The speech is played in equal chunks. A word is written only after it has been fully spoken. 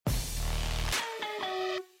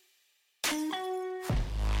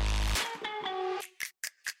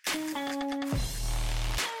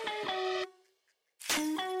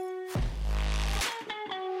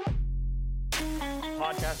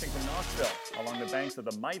Broadcasting from Knoxville, along the banks of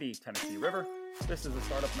the mighty Tennessee River. This is the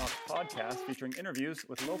Startup Knox podcast featuring interviews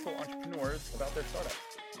with local entrepreneurs about their startups.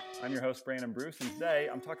 I'm your host, Brandon Bruce, and today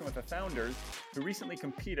I'm talking with the founders who recently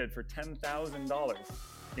competed for $10,000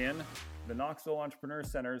 in the Knoxville Entrepreneur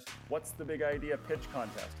Center's What's the Big Idea pitch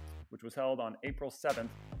contest, which was held on April 7th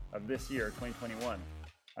of this year, 2021.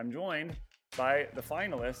 I'm joined by the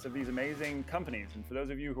finalists of these amazing companies. And for those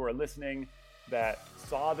of you who are listening that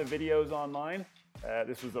saw the videos online,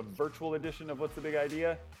 this was a virtual edition of What's the Big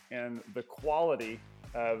Idea, and the quality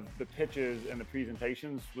of the pitches and the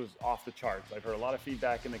presentations was off the charts. I've heard a lot of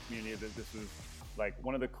feedback in the community that this was like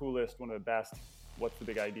one of the coolest, one of the best What's the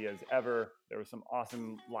Big Ideas ever. There was some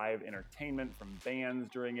awesome live entertainment from bands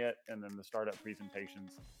during it, and then the startup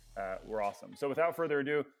presentations were awesome. So without further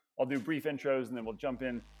ado, I'll do brief intros and then we'll jump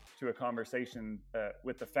in to a conversation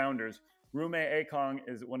with the founders. Rume Akong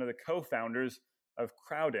is one of the co-founders of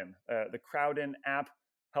Crowdin. The Crowdin app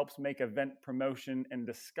helps make event promotion and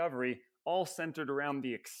discovery all centered around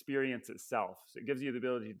the experience itself. So it gives you the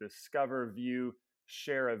ability to discover, view,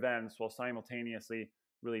 share events while simultaneously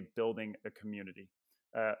really building a community.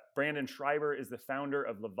 Brandon Schreiber is the founder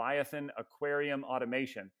of Leviathan Aquarium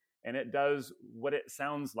Automation, and it does what it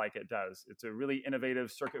sounds like it does. It's a really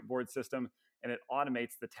innovative circuit board system, and it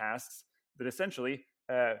automates the tasks that essentially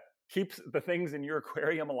keeps the things in your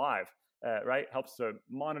aquarium alive, right? Helps to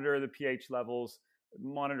monitor the pH levels,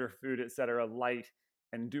 monitor food, et cetera, light,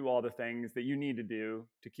 and do all the things that you need to do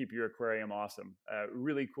to keep your aquarium awesome.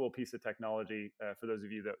 Really cool piece of technology for those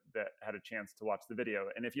of you that had a chance to watch the video.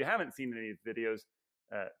 And if you haven't seen any of the videos,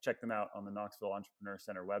 check them out on the Knoxville Entrepreneur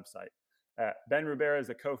Center website. Ben Rubera is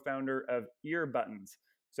the co-founder of Ear Buttons.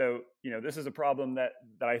 So, this is a problem that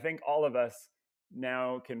I think all of us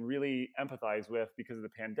now can really empathize with because of the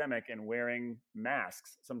pandemic and wearing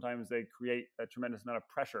masks. Sometimes they create a tremendous amount of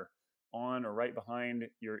pressure on or right behind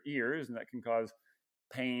your ears, and that can cause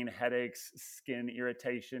pain, headaches, skin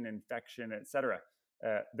irritation, infection, etc.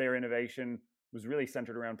 Their innovation was really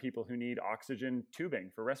centered around people who need oxygen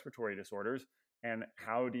tubing for respiratory disorders. And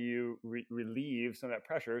how do you relieve some of that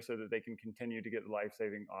pressure so that they can continue to get the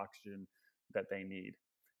life-saving oxygen that they need?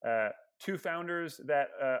 Two founders that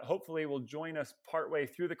hopefully will join us partway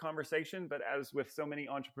through the conversation, but as with so many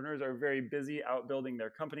entrepreneurs, are very busy out building their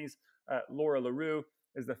companies. Laura LaRue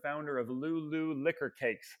is the founder of Lulu Liquor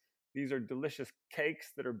Cakes. These are delicious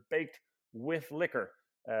cakes that are baked with liquor.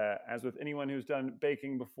 As with anyone who's done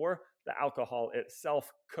baking before, the alcohol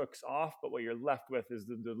itself cooks off, but what you're left with is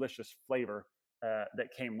the delicious flavor that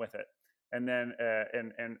came with it. And then,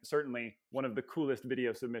 and certainly one of the coolest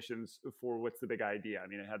video submissions for What's the Big Idea. I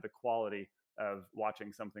mean, it had the quality of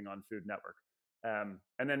watching something on Food Network.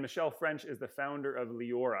 And then Michelle French is the founder of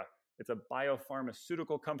Leora. It's a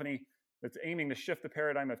biopharmaceutical company that's aiming to shift the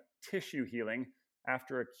paradigm of tissue healing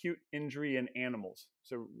after acute injury in animals.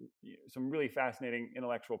 So some really fascinating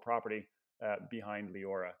intellectual property behind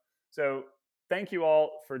Leora. So thank you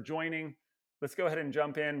all for joining. Let's go ahead and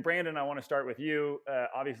jump in. Brandon, I want to start with you.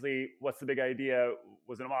 Obviously, What's the Big Idea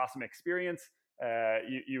was an awesome experience.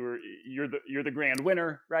 You're the grand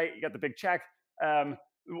winner, right? You got the big check.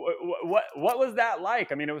 What was that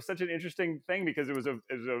like? I mean, it was such an interesting thing because it was a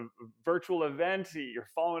virtual event. You're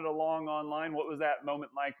following along online. What was that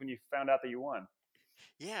moment like when you found out that you won?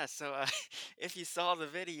 Yeah, so if you saw the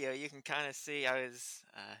video, you can kind of see I was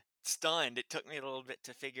stunned. It took me a little bit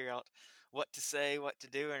to figure out what to say, what to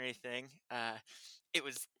do, or anything. It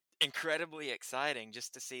was incredibly exciting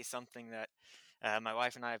just to see something that my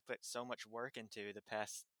wife and I have put so much work into the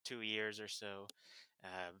past 2 years or so,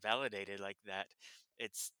 validated like that.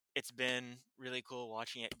 It's been really cool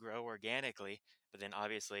watching it grow organically, but then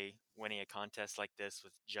obviously winning a contest like this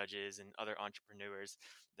with judges and other entrepreneurs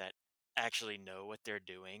that actually know what they're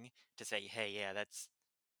doing to say, hey, yeah,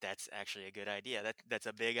 that's actually a good idea. That's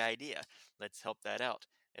a big idea. Let's help that out.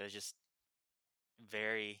 It was just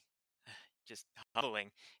very just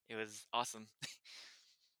humbling. It was awesome.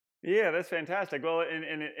 Yeah, that's fantastic. Well,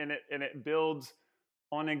 and it builds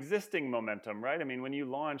on existing momentum, right? I mean, when you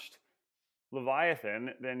launched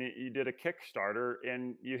Leviathan, then you did a Kickstarter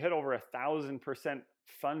and you hit over 1,000%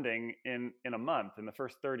 funding in a month in the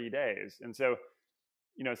first 30 days. And so,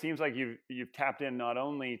 it seems like you've tapped in not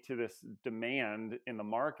only to this demand in the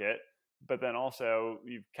market, but then also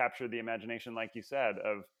you've captured the imagination, like you said,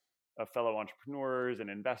 of fellow entrepreneurs and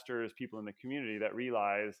investors, people in the community that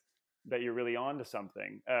realize that you're really onto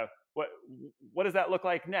something. What does that look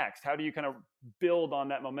like next? How do you kind of build on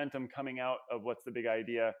that momentum coming out of What's the Big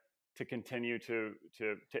Idea to continue to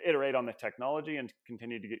iterate on the technology and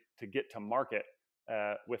continue to get to market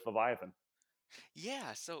with Leviathan?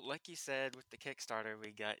 Yeah, so like you said, with the Kickstarter,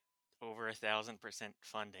 we got over 1,000%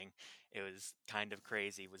 funding. It was kind of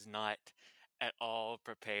crazy. Was not at all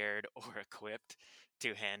prepared or equipped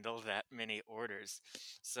to handle that many orders.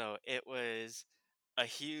 So it was a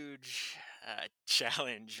huge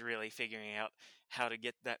challenge, really figuring out how to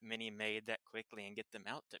get that many made that quickly and get them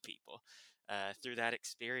out to people. Through that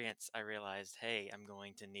experience, I realized, hey, I'm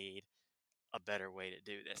going to need a better way to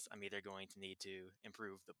do this. I'm either going to need to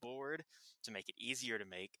improve the board to make it easier to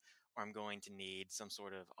make, or I'm going to need some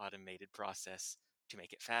sort of automated process to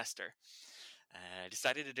make it faster. I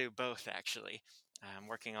decided to do both, actually. I'm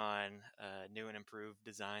working on a new and improved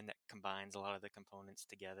design that combines a lot of the components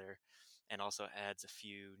together and also adds a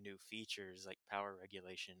few new features like power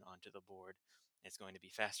regulation onto the board. It's going to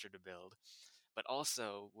be faster to build, but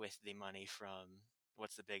also with the money from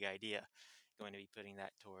What's the Big Idea, going to be putting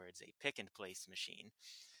that towards a pick and place machine,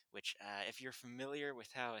 which, if you're familiar with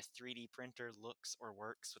how a 3D printer looks or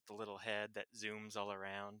works with the little head that zooms all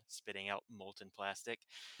around, spitting out molten plastic,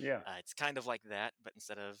 Yeah. it's kind of like that, but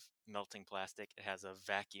instead of melting plastic, it has a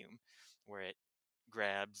vacuum where it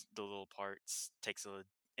grabs the little parts, takes a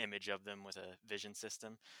image of them with a vision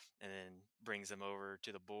system, and then brings them over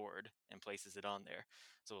to the board and places it on there.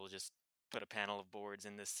 So we'll just put a panel of boards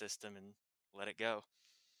in this system and let it go.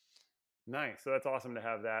 Nice. So that's awesome to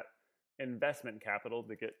have that investment capital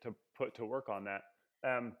to get to put to work on that.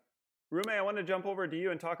 Um, Rume, I want to jump over to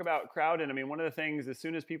you and talk about Crowdin. I mean, one of the things, as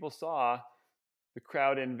soon as people saw the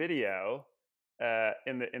Crowdin video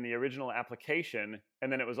in the original application,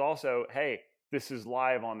 and then it was also, hey, this is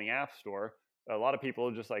live on the App Store. A lot of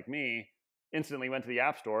people, just like me, instantly went to the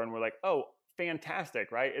App Store and were like, oh,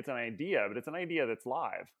 fantastic, right? It's an idea, but it's an idea that's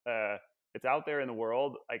live. It's out there in the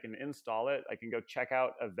world. I can install it. I can go check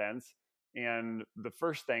out events. And the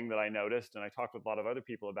first thing that I noticed, and I talked with a lot of other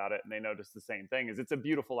people about it, and they noticed the same thing, is it's a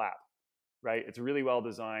beautiful app, right? It's really well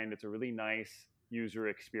designed. It's a really nice user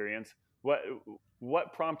experience.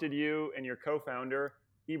 What prompted you and your co-founder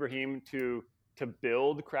Ibrahim to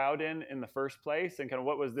build Crowdin in the first place, and kind of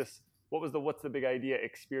what was the What's the Big Idea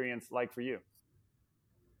experience like for you?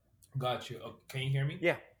 Got you. Can you hear me?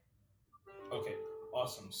 Yeah. Okay,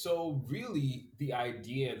 awesome. So really, the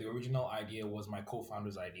original idea was my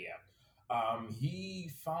co-founder's idea.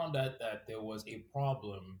 He found out that there was a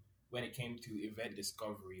problem when it came to event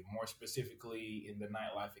discovery, more specifically in the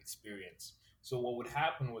nightlife experience. So what would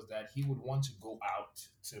happen was that he would want to go out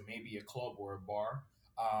to maybe a club or a bar,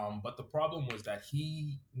 but the problem was that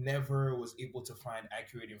he never was able to find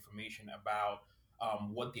accurate information about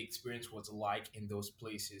what the experience was like in those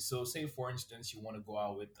places. So, say for instance, you want to go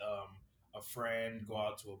out with a friend, go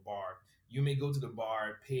out to a bar. You may go to the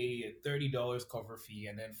bar, pay a $30 cover fee,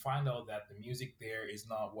 and then find out that the music there is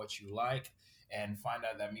not what you like, and find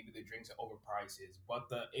out that maybe the drinks are overpriced. But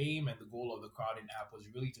the aim and the goal of the Crowdin app was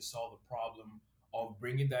really to solve the problem of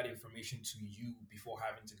bringing that information to you before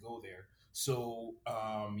having to go there. So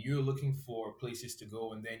you're looking for places to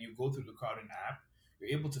go, and then you go through the Crowdin app.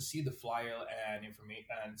 You're able to see the flyer and information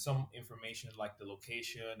and some information like the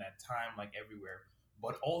location and time, like everywhere.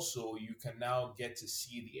 But also, you can now get to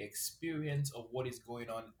see the experience of what is going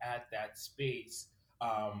on at that space,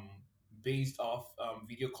 um, based off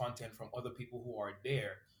video content from other people who are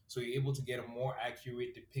there. So you're able to get a more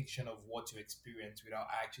accurate depiction of what to experience without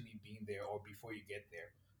actually being there or before you get there.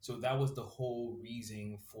 So that was the whole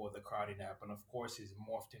reason for the Crowding app, and of course, it's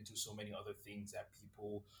morphed into so many other things that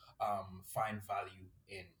people find value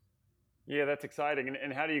in. Yeah, that's exciting.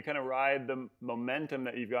 And how do you kind of ride the momentum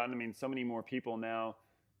that you've gotten? I mean, so many more people now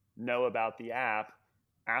know about the app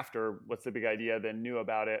after What's the Big Idea than knew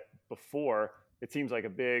about it before. It seems like a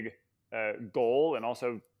big goal and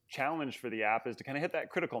also challenge for the app is to kind of hit that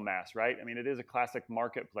critical mass, right? I mean, it is a classic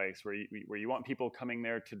marketplace where you want people coming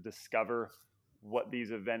there to discover what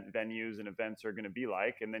these event venues and events are going to be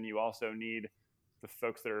like. And then you also need the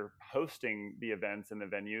folks that are hosting the events and the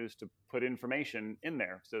venues to put information in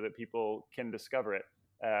there so that people can discover it.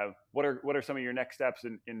 What are some of your next steps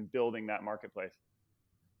in building that marketplace?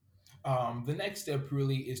 The next step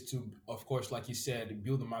really is to, of course, like you said,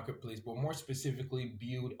 build the marketplace, but more specifically,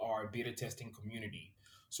 build our beta testing community.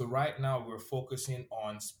 So right now, we're focusing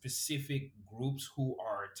on specific groups who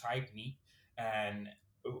are tight knit and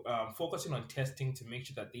focusing on testing to make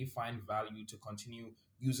sure that they find value to continue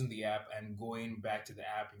using the app and going back to the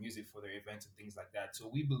app and use it for their events and things like that. So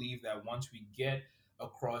we believe that once we get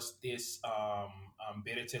across this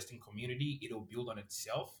beta testing community, it'll build on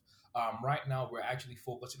itself. Right now, we're actually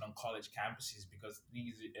focusing on college campuses because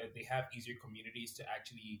they have easier communities to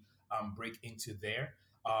actually break into there.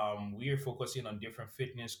 We are focusing on different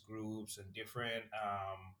fitness groups and different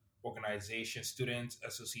organizations, student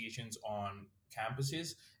associations on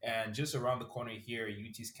campuses. And just around the corner here at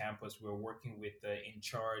UT's campus, we're working with the in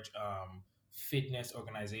charge fitness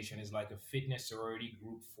organization. Is like a fitness sorority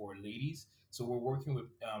group for ladies. So we're working with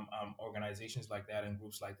organizations like that and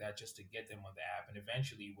groups like that just to get them on the app. And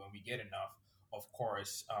eventually, when we get enough, of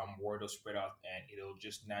course, word will spread out and it'll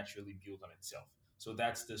just naturally build on itself. So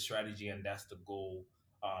that's the strategy and that's the goal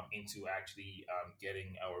into actually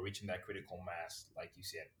getting or reaching that critical mass, like you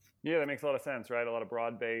said. Yeah, that makes a lot of sense, right? A lot of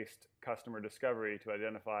broad-based customer discovery to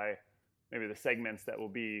identify maybe the segments that will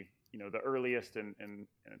be, the earliest and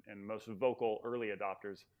most vocal early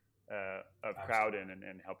adopters of Absolutely. Crowdin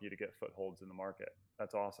and help you to get footholds in the market.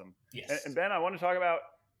 That's awesome. And Yes. Ben, I want to talk about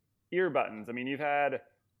ear buttons. I mean, you've had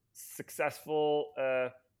successful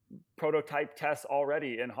prototype tests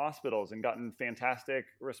already in hospitals and gotten fantastic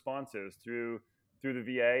responses through the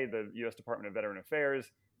VA, the U.S. Department of Veteran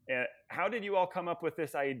Affairs. And how did you all come up with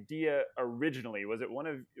this idea originally? Was it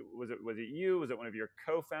you? Was it one of your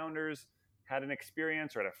co-founders had an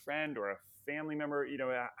experience, or had a friend or a family member?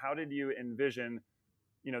 How did you envision,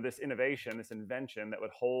 this innovation, this invention that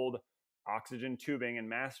would hold oxygen tubing and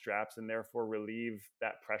mask straps and therefore relieve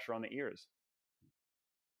that pressure on the ears?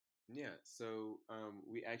 Yeah, so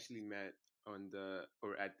we actually met on the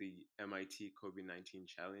or at the MIT COVID-19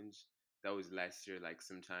 challenge. That was last year, like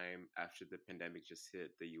sometime after the pandemic just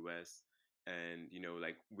hit the US. And,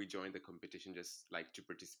 like we joined the competition just like to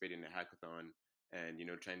participate in a hackathon and,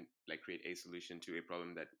 try and like create a solution to a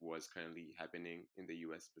problem that was currently happening in the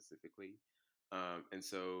US specifically. And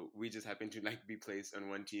so we just happened to like be placed on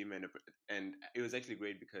one team, and it was actually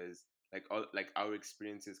great because like our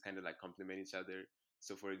experiences kind of like complement each other.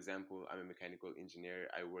 So, for example, I'm a mechanical engineer.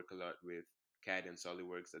 I work a lot with CAD and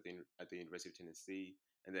SolidWorks at the University of Tennessee.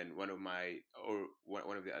 And then one of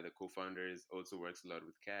the other co-founders also works a lot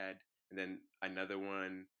with CAD. And then another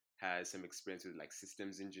one has some experience with like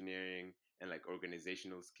systems engineering and like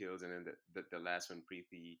organizational skills. And then the last one,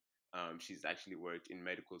 Preeti, she's actually worked in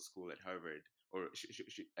medical school at Harvard, or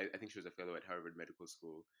I think she was a fellow at Harvard Medical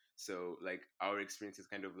School. So like our experience is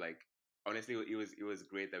kind of like honestly, it was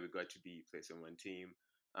great that we got to be placed on one team,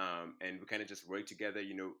 and we kind of just worked together,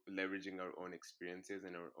 leveraging our own experiences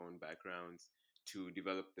and our own backgrounds to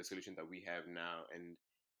develop the solution that we have now. And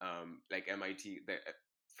like MIT, the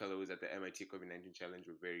fellows at the MIT COVID-19 Challenge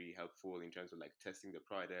were very helpful in terms of like testing the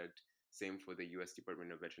product. Same for the U.S.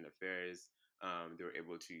 Department of Veteran Affairs. They were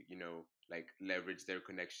able to, like leverage their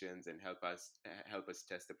connections and help us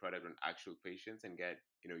test the product on actual patients and get,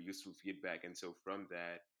 useful feedback. And so from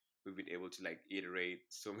that, we've been able to like iterate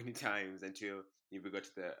so many times until we got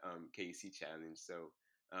to the KEC challenge. So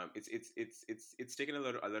it's taken a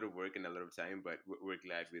lot of work and a lot of time, but we're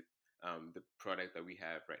glad with the product that we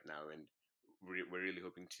have right now, and we're really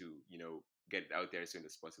hoping to get it out there as soon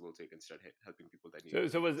as possible so you can start helping people that need So,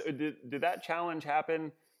 it so the was most. did that challenge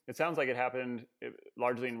happen? It sounds like it happened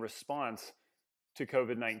largely in response to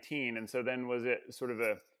COVID-19, and so then was it sort of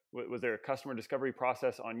was there a customer discovery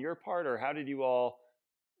process on your part, or how did you all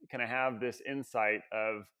kind of have this insight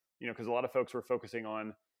of, because a lot of folks were focusing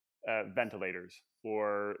on ventilators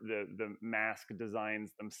or the mask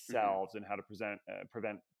designs Hmm. themselves and how to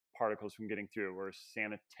prevent particles from getting through, or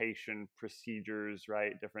sanitation procedures,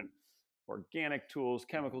 right? Different organic tools,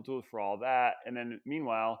 chemical tools for all that. And then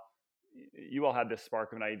meanwhile, you all had this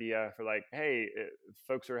spark of an idea for like, hey,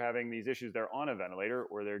 folks are having these issues. They're on a ventilator,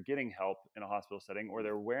 or they're getting help in a hospital setting, or Yeah,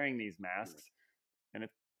 they're wearing these yeah, masks, and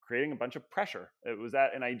it's creating a bunch of pressure. Was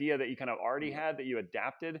that an idea that you kind of already yeah. had that you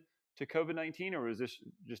adapted to COVID-19, or was this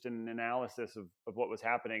just an analysis of what was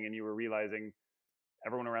happening and you were realizing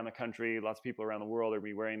everyone around the country, lots of people around the world are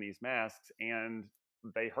be wearing these masks and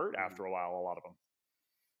they hurt Hmm. after a while, a lot of them?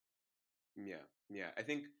 Yeah, yeah. I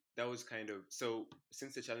think that was kind of so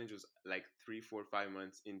since the challenge was like 3, 4, 5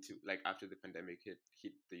 months into like after the pandemic hit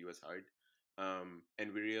the US hard,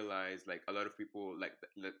 and we realized like a lot of people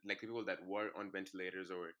like people that were on ventilators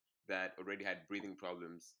or that already had breathing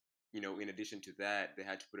problems, in addition to that, they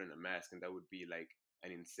had to put on a mask, and that would be like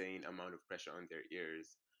an insane amount of pressure on their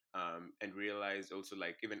ears. And realized also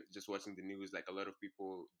like even just watching the news, like a lot of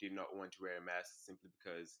people did not want to wear a mask simply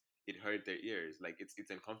because it hurt their ears, like it's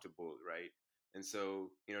uncomfortable, right? And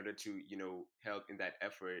so in order to help in that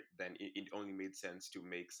effort, then it only made sense to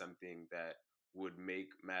make something that would make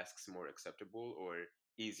masks more acceptable or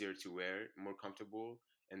easier to wear, more comfortable.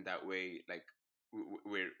 And that way, like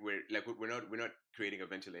we're like we're not creating a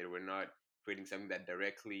ventilator, we're not creating something that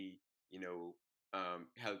directly you know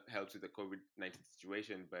helps with the COVID-19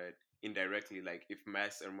 situation, but indirectly, like if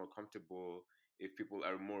masks are more comfortable, if people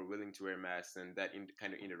are more willing to wear masks, and that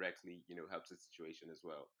kind of indirectly helps the situation as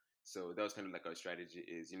well. So that was kind of like our strategy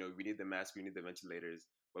is, we need the mask, we need the ventilators,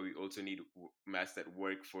 but we also need masks that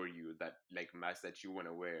work for you, that like masks that you want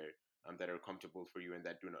to wear, that are comfortable for you and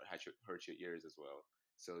that do not hurt your ears as well.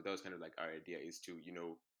 So that was kind of like our idea is to,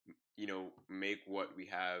 make what we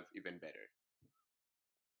have even better.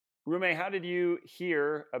 Rume, how did you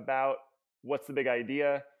hear about What's the Big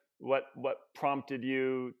Idea? What prompted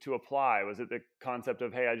you to apply? Was it the concept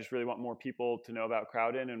of, hey, I just really want more people to know about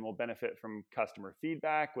Crowdin and will benefit from customer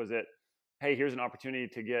feedback? Was it, hey, here's an opportunity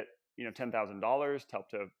to get $10,000 to help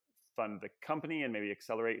to fund the company and maybe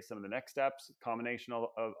accelerate some of the next steps? Combination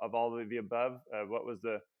of all of the above. What was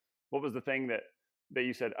the thing that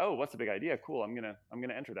you said, oh, what's the big idea? Cool, I'm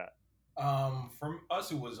gonna enter that. From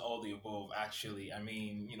us, it was all the above. Actually, I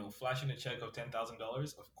mean, flashing a check of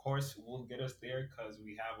 $10,000, of course, will get us there because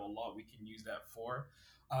we have a lot we can use that for.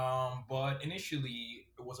 But initially,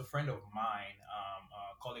 it was a friend of mine,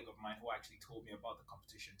 a colleague of mine, who actually told me about the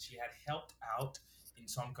competition. She had helped out in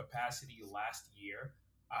some capacity last year.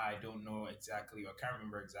 I don't know exactly, or can't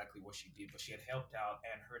remember exactly what she did, but she had helped out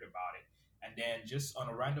and heard about it. And then just on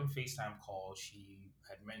a random FaceTime call, she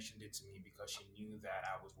had mentioned it to me because she knew that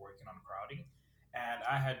I was working on crowding, and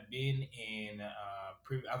I had been in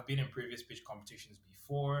I've been in previous pitch competitions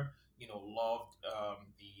before. Loved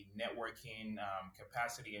the networking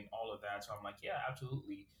capacity and all of that. So I'm like, yeah,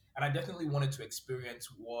 absolutely. And I definitely wanted to experience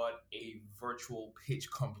what a virtual pitch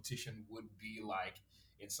competition would be like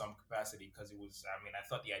in some capacity because it was. I mean, I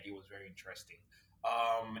thought the idea was very interesting.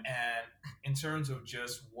 And in terms of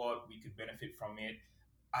just what we could benefit from it,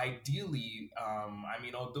 ideally, I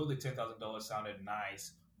mean, although the $10,000 sounded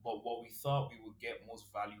nice, but what we thought we would get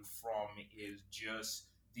most value from is just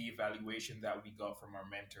the evaluation that we got from our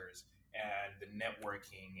mentors and the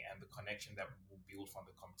networking and the connection that we will build from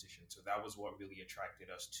the competition. So that was what really attracted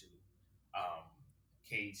us to um,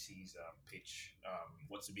 KC's pitch.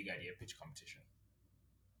 What's the big idea pitch competition?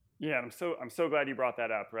 Yeah, I'm so glad you brought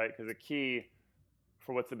that up, right? Because the key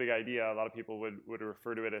for What's the Big Idea, a lot of people would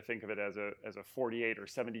refer to it, I think of it as a 48 or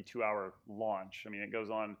 72 hour launch. I mean, it goes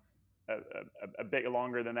on a bit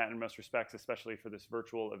longer than that in most respects, especially for this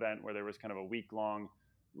virtual event where there was kind of a week long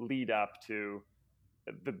lead up to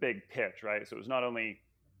the big pitch, right? So it was not only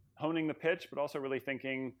honing the pitch, but also really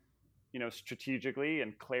thinking, strategically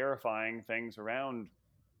and clarifying things around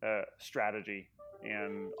strategy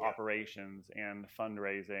and operations and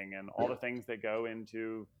fundraising and all the things that go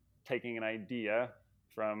into taking an idea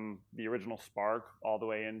from the original spark all the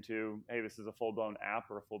way into, hey, this is a full-blown app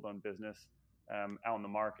or a full-blown business out in the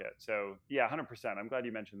market. So yeah, 100%. I'm glad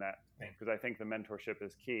you mentioned that because I think the mentorship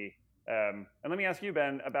is key. And let me ask you,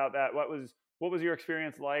 Ben, about that. What was your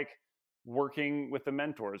experience like working with the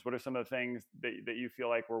mentors? What are some of the things that you feel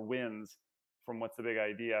like were wins from What's the Big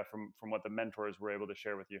Idea, from what the mentors were able to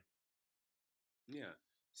share with you? Yeah,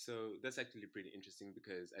 so that's actually pretty interesting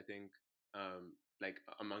because I think, like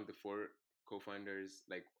among the four co-founders,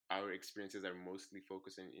 like our experiences are mostly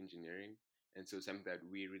focused on engineering, and so something that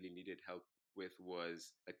we really needed help with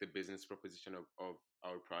was like the business proposition of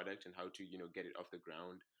our product and how to get it off the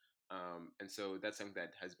ground. And so that's something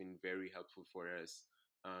that has been very helpful for us,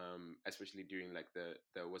 especially during like the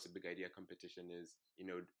What's a Big Idea competition. Is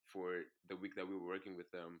for the week that we were working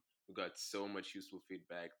with them, we got so much useful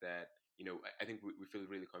feedback that I think we feel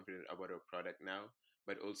really confident about our product now.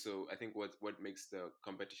 But also, I think what makes the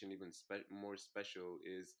competition even more special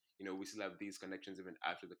is we still have these connections even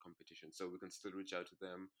after the competition, so we can still reach out to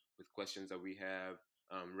them with questions that we have.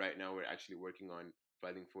 Right now, we're actually working on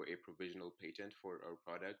filing for a provisional patent for our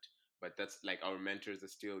product, but that's like our mentors are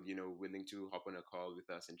still willing to hop on a call with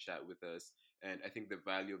us and chat with us. And I think the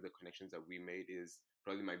value of the connections that we made is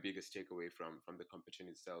probably my biggest takeaway from the competition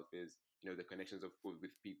itself is the connections of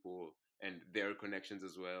with people and their connections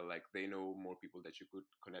as well. Like they know more people that you could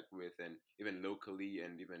connect with, and even locally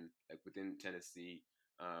and even like within Tennessee.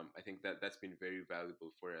 I think that's been very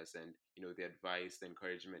valuable for us, and the advice, the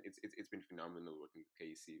encouragement. It's been phenomenal working with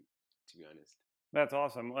KC, to be honest. That's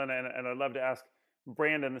awesome, and I'd love to ask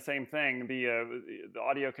Brandon the same thing. The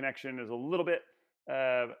audio connection is a little bit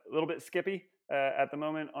skippy at the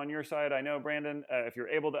moment on your side. I know, Brandon, if you're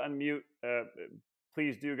able to unmute,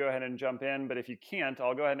 please do go ahead and jump in. But if you can't,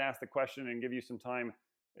 I'll go ahead and ask the question and give you some time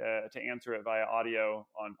to answer it via audio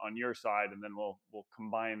on your side, and then we'll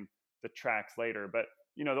combine the tracks later. But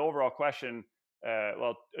the overall question,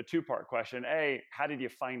 well, a two-part question. A, how did you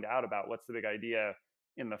find out about What's the Big Idea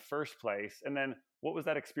in the first place? And then what was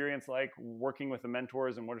that experience like working with the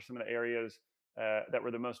mentors, and what are some of the areas that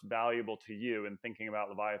were the most valuable to you in thinking about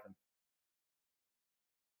Leviathan?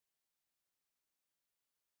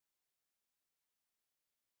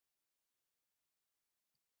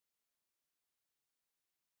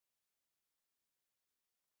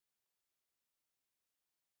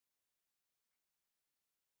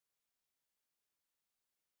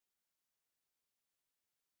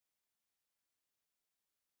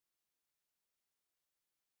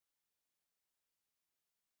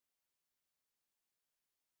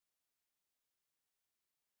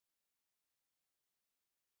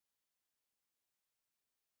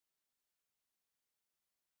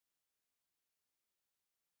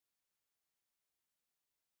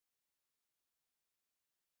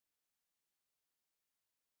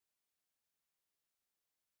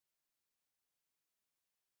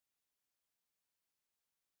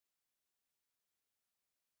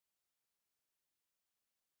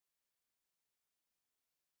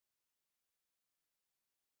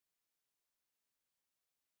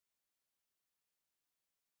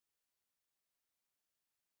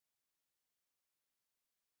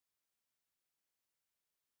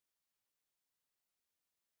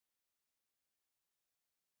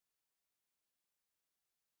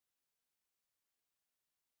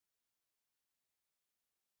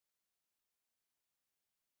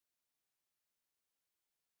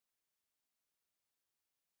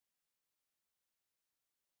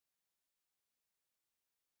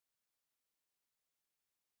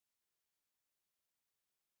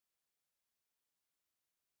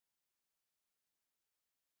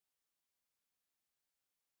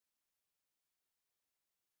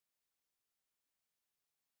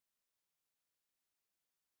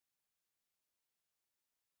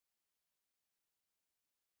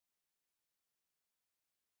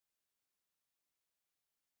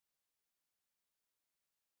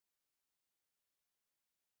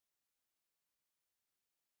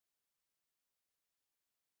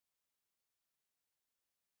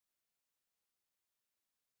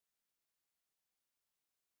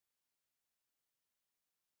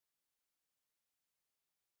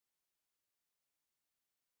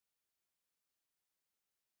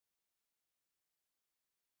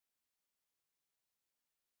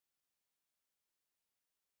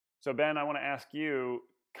 So Ben, I want to ask you,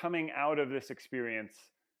 coming out of this experience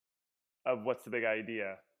of What's the Big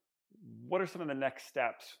Idea, what are some of the next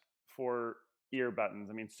steps for Ear Buttons?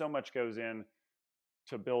 I mean, so much goes in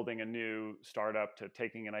to building a new startup, to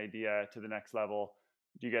taking an idea to the next level.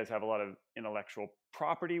 Do you guys have a lot of intellectual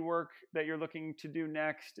property work that you're looking to do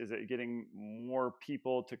next? Is it getting more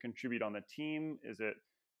people to contribute on the team? Is it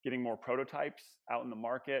getting more prototypes out in the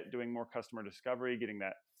market, doing more customer discovery, getting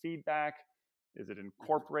that feedback? Is it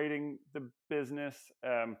incorporating the business?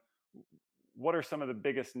 What are some of the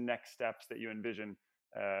biggest next steps that you envision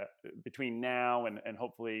between now and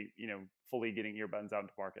hopefully, fully getting Ear Buttons out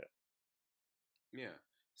into market? Yeah.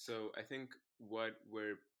 So I think what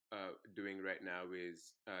we're doing right now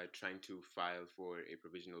is trying to file for a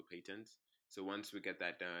provisional patent. So once we get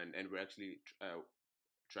that done, and we're actually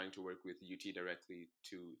trying to work with UT directly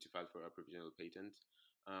to file for our provisional patent.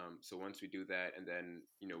 So once we do that, and then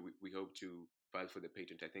we hope to file for the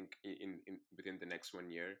patent, I think in within the next 1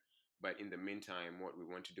 year. But in the meantime, what we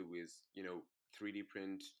want to do is 3D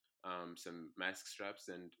print some mask straps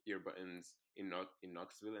and ear buttons in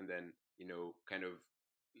Knoxville, and then kind of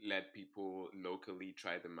let people locally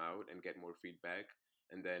try them out and get more feedback.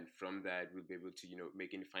 And then from that, we'll be able to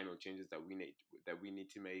make any final changes that we need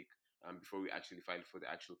to make before we actually file for the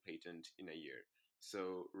actual patent in a year.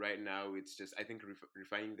 So right now, it's just, I think,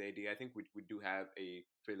 refining the idea. I think we do have a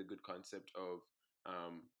fairly good concept of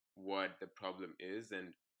what the problem is,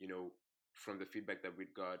 and from the feedback that we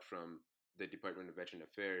got from the Department of Veteran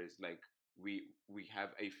Affairs, like we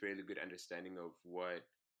have a fairly good understanding of what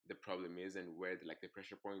the problem is and where the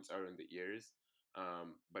pressure points are in the ears.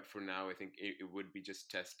 But for now, I think it would be just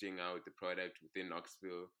testing out the product within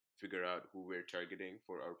Knoxville, figure out who we're targeting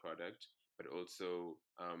for our product, but also,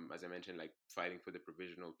 as I mentioned, like filing for the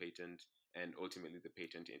provisional patent and ultimately the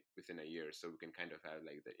patent within a year, so we can kind of have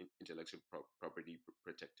like the intellectual property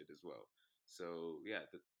protected as well. So yeah,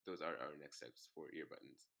 those are our next steps for Ear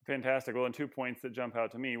Buttons. Fantastic. Well, and 2 points that jump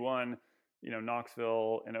out to me. One,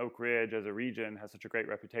 Knoxville and Oak Ridge as a region has such a great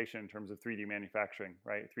reputation in terms of 3D manufacturing,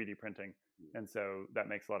 right? 3D printing. And so that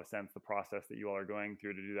makes a lot of sense, the process that you all are going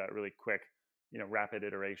through to do that really quick, rapid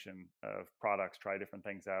iteration of products, try different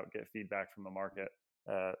things out, get feedback from the market.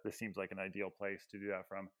 This seems like an ideal place to do that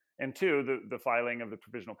from. And two, the filing of the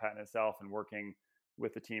provisional patent itself and working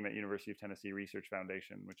with the team at University of Tennessee Research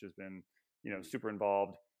Foundation, which has been, super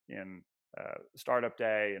involved in Startup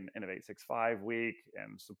Day and Innovate 6.5 Week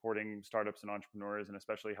and supporting startups and entrepreneurs, and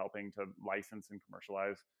especially helping to license and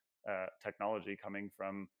commercialize technology coming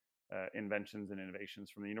from inventions and innovations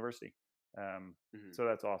from the university. So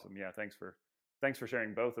that's awesome. Yeah, thanks for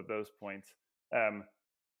sharing both of those points.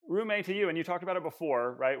 Rumey, to you, and you talked about it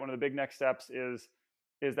before, right? One of the big next steps is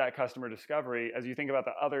that customer discovery. As you think about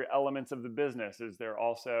the other elements of the business,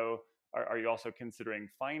 are you also considering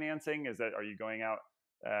financing? Are you going out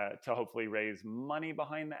to hopefully raise money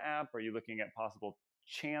behind the app? Are you looking at possible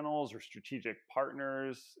channels or strategic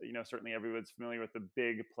partners? Certainly everyone's familiar with the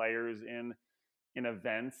big players in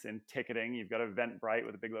events and ticketing. You've got Eventbrite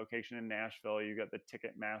with a big location in Nashville. You've got the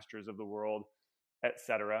Ticketmasters of the world, et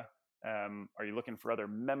cetera. Are you looking for other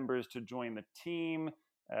members to join the team?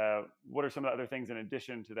 What are some of the other things in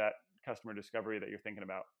addition to that customer discovery that you're thinking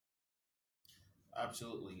about?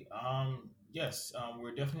 Absolutely. Yes,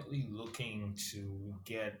 we're definitely looking to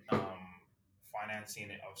get financing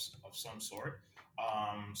of some sort.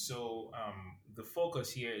 The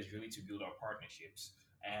focus here is really to build our partnerships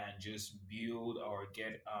and just build or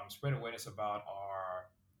get spread awareness about our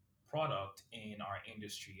product in our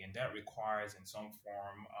industry, and that requires in some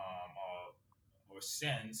form or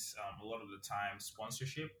sense a lot of the time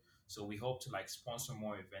sponsorship. So we hope to sponsor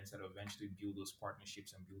more events that eventually build those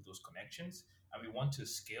partnerships and build those connections. And we want to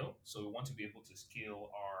scale. So we want to be able to scale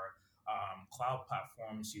our cloud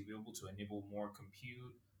platforms to be able to enable more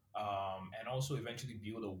compute, and also eventually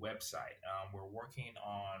build a website.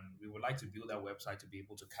 We would like to build that website to be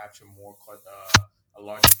able to capture a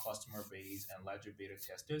larger customer base and larger beta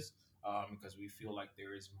testers, because we feel like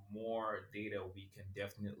there is more data we can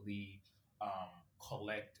definitely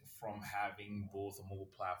collect from having both a mobile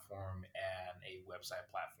platform and a website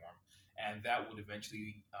platform. And that would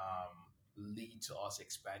eventually lead to us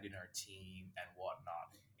expanding our team and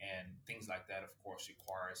whatnot. And things like that, of course,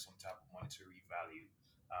 require some type of monetary value.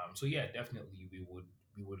 So yeah, definitely we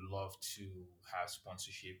would love to have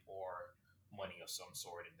sponsorship or money of some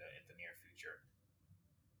sort in the near future.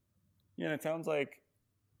 Yeah, and it sounds like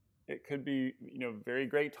it could be, very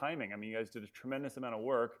great timing. I mean, you guys did a tremendous amount of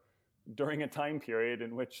work during a time period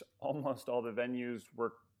in which almost all the venues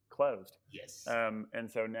were closed. Yes. And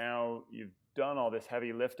so now you've done all this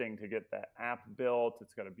heavy lifting to get that app built.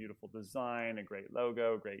 It's got a beautiful design, a great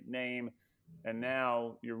logo, great name. And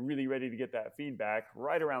now you're really ready to get that feedback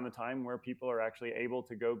right around the time where people are actually able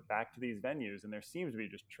to go back to these venues. And there seems to be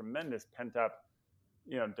just tremendous pent up,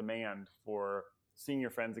 demand for seeing your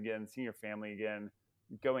friends again, seeing your family again,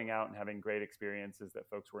 going out and having great experiences that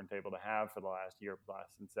folks weren't able to have for the last year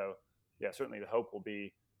plus. And so, yeah, certainly the hope will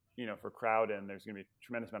be, for Crowdin, there's going to be a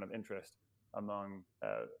tremendous amount of interest among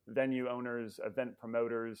venue owners, event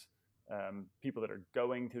promoters, people that are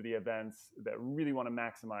going to the events that really want to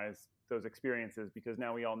maximize those experiences, because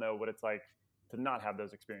now we all know what it's like to not have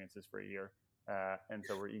those experiences for a year. And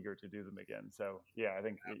so we're eager to do them again. So yeah, I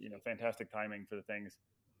think, fantastic timing for the things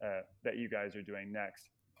that you guys are doing next.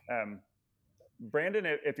 Brandon,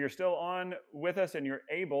 if you're still on with us and you're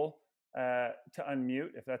able to unmute,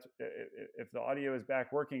 if the audio is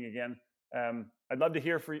back working again, I'd love to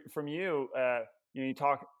hear from you. You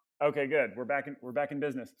talk. Okay, good. We're back in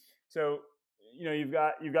business. So, you've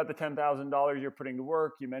got the $10,000 you're putting to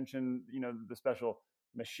work. You mentioned, the special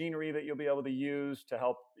machinery that you'll be able to use to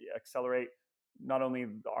help accelerate not only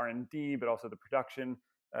the R&D but also the production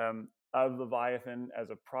of Leviathan as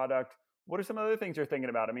a product. What are some other things you're thinking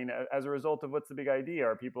about? I mean, as a result of what's the big idea?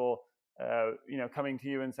 Are people, coming to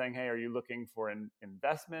you and saying, "Hey, are you looking for an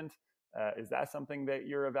investment?" Is that something that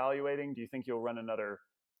you're evaluating? Do you think you'll run another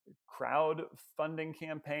crowdfunding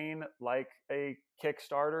campaign like a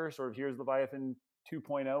Kickstarter? Sort of, here's Leviathan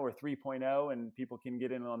 2.0 or 3.0, and people can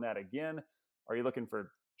get in on that again. Are you looking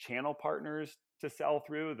for channel partners to sell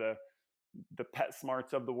through, the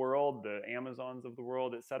PetSmarts of the world, the Amazons of the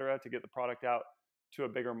world, et cetera, to get the product out to a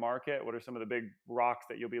bigger market? What are some of the big rocks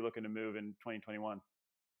that you'll be looking to move in 2021?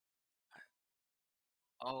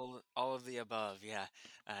 All of the above, yeah.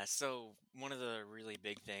 So one of the really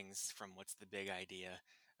big things from what's the big idea,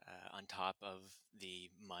 on top of the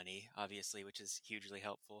money, obviously, which is hugely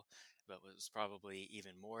helpful, but what was probably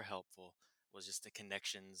even more helpful was just the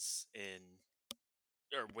connections in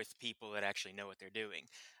or with people that actually know what they're doing.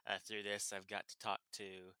 Through this, I've got to talk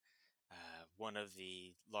to one of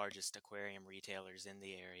the largest aquarium retailers in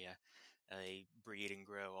the area. They breed and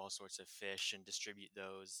grow all sorts of fish and distribute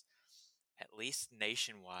those at least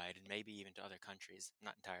nationwide and maybe even to other countries. I'm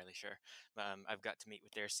not entirely sure. I've got to meet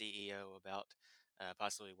with their CEO about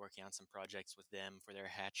possibly working on some projects with them for their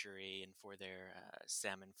hatchery and for their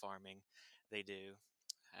salmon farming they do.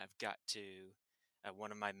 I've got to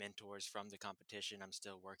one of my mentors from the competition. I'm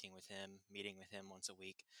still working with him, meeting with him once a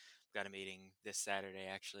week. Got a meeting this Saturday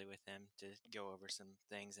actually with him to go over some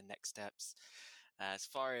things and next steps. As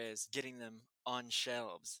far as getting them on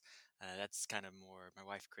shelves, that's kind of more my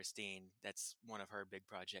wife Christine. That's one of her big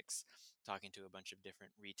projects, talking to a bunch of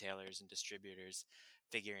different retailers and distributors,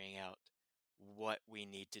 figuring out what we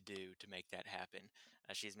need to do to make that happen.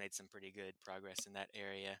 She's made some pretty good progress in that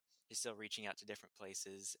area. She's still reaching out to different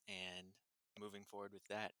places and moving forward with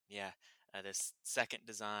that. Yeah, this second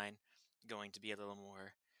design going to be a little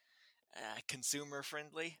more consumer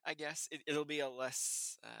friendly, I guess. It'll be a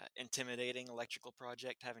less intimidating electrical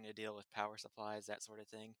project, having to deal with power supplies, that sort of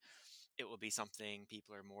thing. It will be something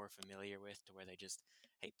people are more familiar with, to where they just,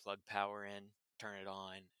 hey, plug power in, turn it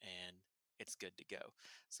on, and it's good to go.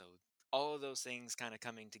 So all of those things kind of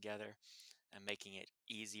coming together and making it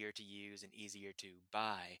easier to use and easier to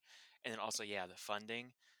buy. And then also, yeah, the funding.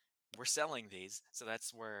 We're selling these, so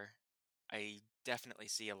that's where I definitely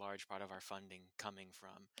see a large part of our funding coming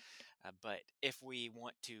from. But if we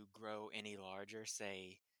want to grow any larger,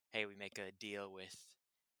 say, hey, we make a deal with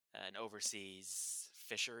an overseas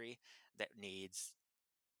fishery that needs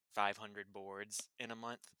 500 boards in a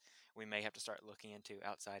month, we may have to start looking into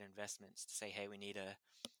outside investments to say, hey, we need a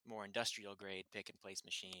more industrial grade pick and place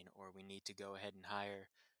machine, or we need to go ahead and hire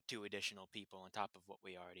 2 additional people on top of what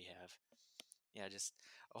we already have. Yeah, just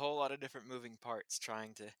a whole lot of different moving parts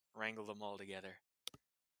trying to wrangle them all together.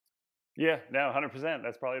 Yeah, no, 100%.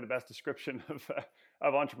 That's probably the best description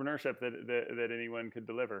of entrepreneurship that anyone could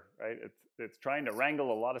deliver, right? It's trying to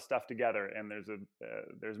wrangle a lot of stuff together, and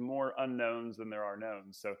there's more unknowns than there are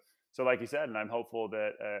knowns. So like you said, and I'm hopeful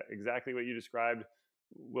that exactly what you described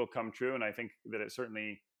will come true, and I think that it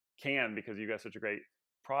certainly can, because you got such a great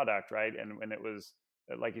product, right? And when it was,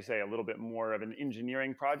 like you say, a little bit more of an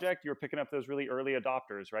engineering project, you're picking up those really early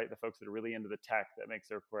adopters, right? The folks that are really into the tech that makes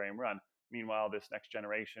their aquarium run. Meanwhile, this next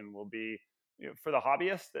generation will be, for the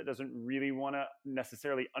hobbyist that doesn't really want to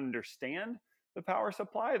necessarily understand the power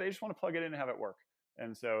supply. They just want to plug it in and have it work.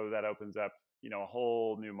 And so that opens up, a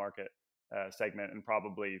whole new market segment, and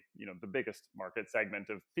probably, the biggest market segment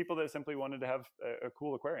of people that simply wanted to have a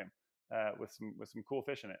cool aquarium with some cool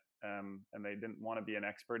fish in it. And they didn't want to be an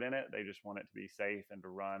expert in it. They just want it to be safe and to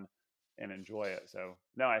run and enjoy it. So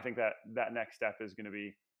no, I think that next step is going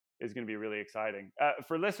to be really exciting.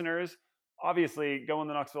 For listeners, obviously go on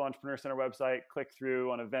the Knoxville Entrepreneur Center website, click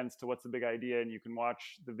through on events to What's the Big Idea, and you can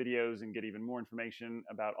watch the videos and get even more information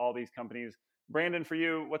about all these companies. Brandon, for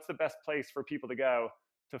you, what's the best place for people to go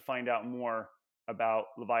to find out more about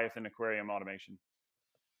Leviathan Aquarium Automation?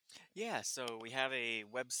 Yeah, so we have a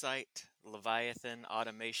website,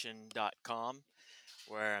 leviathanautomation.com,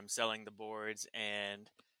 where I'm selling the boards, and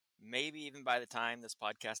maybe even by the time this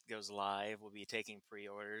podcast goes live, we'll be taking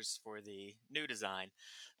pre-orders for the new design.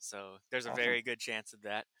 So there's a very good chance of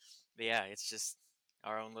that. But yeah, it's just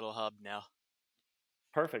our own little hub now.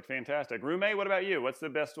 Perfect. Fantastic. Rume, what about you? What's the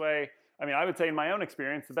best way? I mean, I would say in my own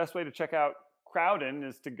experience, the best way to check out Crowdin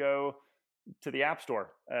is to go to the App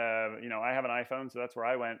Store. I have an iPhone, so that's where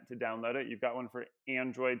I went to download it. You've got one for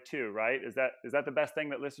Android too, right? Is that the best thing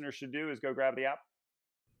that listeners should do, is go grab the app?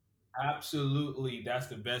 Absolutely. That's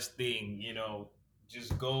the best thing.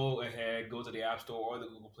 Just go ahead, go to the App Store or the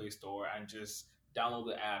Google Play Store and just download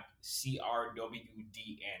the app,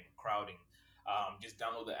 CRWDN, Crowdin. Just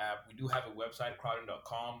download the app. We do have a website,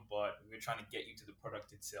 crowdin.com, but we're trying to get you to the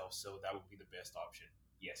product itself. So that would be the best option.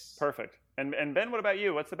 Yes. Perfect. And Ben, what about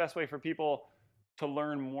you? What's the best way for people to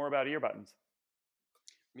learn more about earbuttons?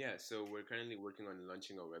 Yeah, so we're currently working on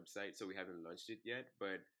launching our website. So we haven't launched it yet,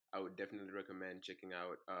 but I would definitely recommend checking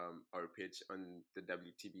out our pitch on the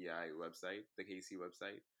WTBI website, the KC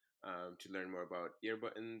website, to learn more about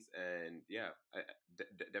earbuttons. And yeah,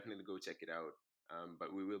 definitely go check it out.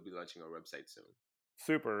 But we will be launching our website soon.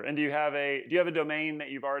 Super. And do you have a domain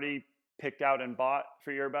that you've already picked out and bought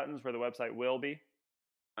for earbuttons where the website will be?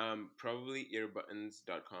 Probably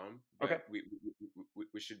earbuttons.com. But okay.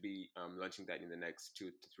 We should be launching that in the next 2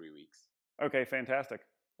 to 3 weeks. Okay, fantastic.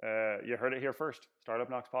 You heard it here first. Startup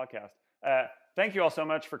Knocks podcast. Thank you all so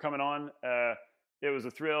much for coming on. It was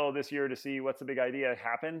a thrill this year to see What's the Big Idea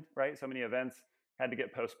happen, right? So many events had to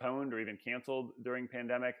get postponed or even canceled during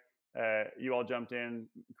pandemic. You all jumped in,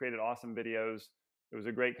 created awesome videos. It was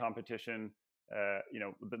a great competition.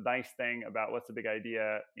 The nice thing about What's the Big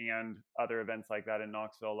Idea and other events like that in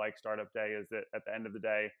Knoxville, like Startup Day, is that at the end of the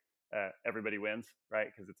day, everybody wins, right?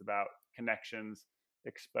 Because it's about connections,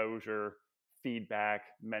 exposure, feedback,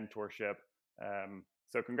 mentorship.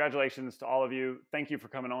 So congratulations to all of you. Thank you for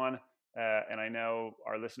coming on. And I know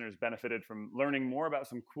our listeners benefited from learning more about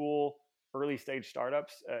some cool early stage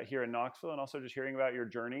startups here in Knoxville, and also just hearing about your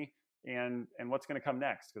journey and what's going to come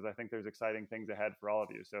next, because I think there's exciting things ahead for all of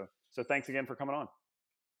you. So thanks again for coming on.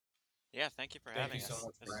 Yeah, thank you for having us. So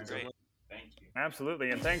much, this is great. Thank you.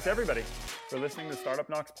 Absolutely. And thanks everybody for listening to Startup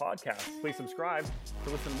Knocks podcast. Please subscribe to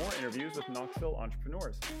listen to more interviews with Knoxville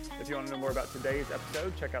entrepreneurs. If you want to know more about today's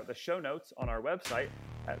episode, check out the show notes on our website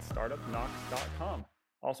at startupknocks.com.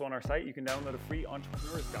 Also on our site, you can download a free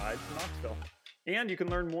entrepreneur's guide to Knoxville. And you can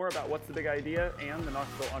learn more about What's the Big Idea and the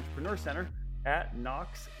Knoxville Entrepreneur Center at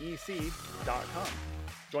knoxec.com.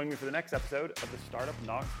 Join me for the next episode of the Startup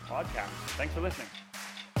Knocks podcast. Thanks for listening.